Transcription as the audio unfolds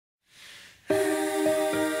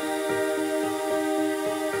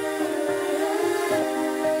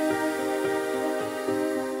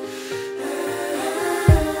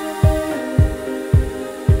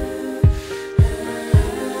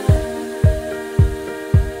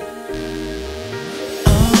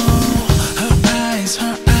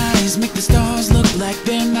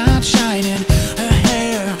they're not shining. Her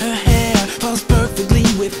hair falls perfectly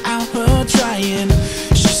without her trying.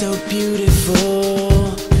 She's so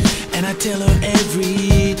beautiful, and I tell her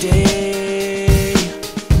every day.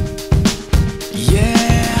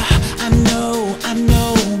 Yeah, I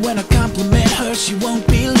know, when I compliment her she won't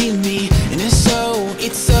believe me. And it's so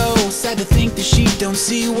sad to think that she don't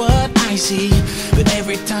see what I see. But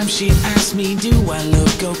every time she asks me, do I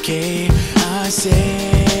look okay, I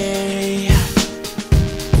say,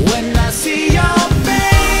 when I see your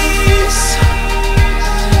face,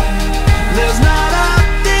 there's not a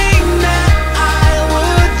thing that I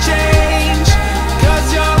would change. 'Cause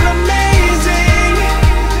you're amazing,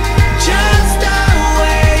 just the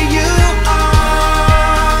way you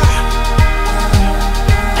are.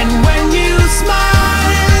 And when you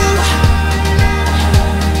smile,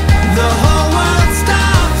 the whole world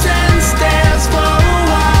stops and stares for a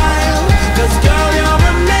while. 'Cause girl, you're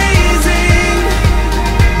amazing,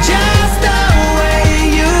 just the way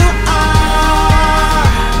you are.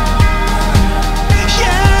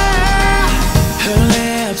 Yeah.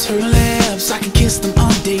 Her lips, I can kiss them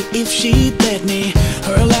all day if she'd let me.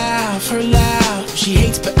 Her laugh, she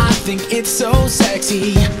hates but I think it's so sexy.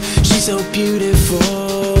 She's so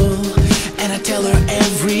beautiful, and I tell her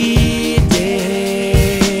every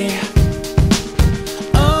day.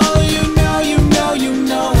 Oh, you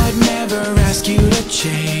know I'd never ask you to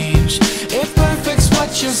change. If perfect's what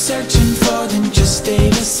you're searching for, then just stay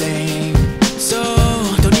the same. So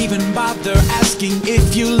don't even bother asking if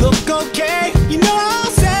you look okay. You know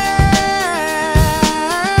I'll say,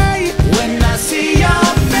 when I see your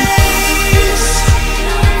face,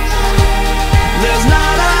 there's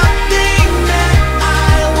not a thing that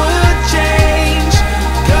I would change.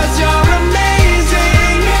 'Cause you're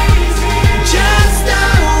amazing, just the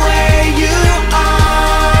way you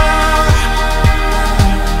are.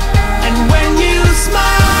 And when you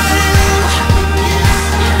smile,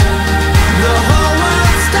 the whole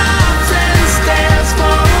world stops and stares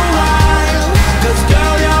for a while. 'Cause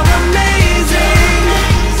girl, you're amazing,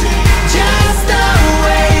 just the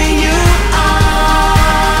way you are.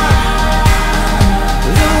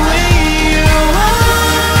 The way you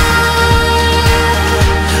are,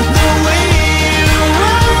 the way you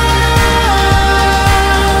are.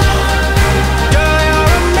 Girl,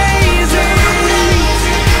 you're amazing,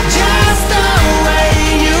 just the way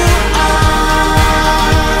you are.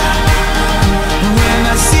 When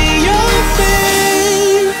I see your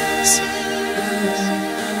face,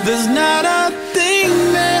 there's not a thing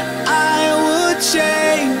that I would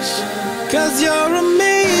change. 'Cause you're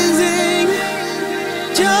amazing,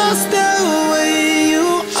 just the way you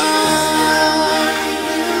are.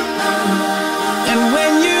 And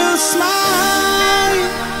when you smile,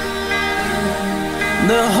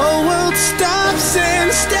 the whole world stops and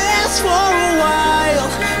stares for a while.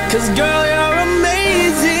 'Cause girl, you're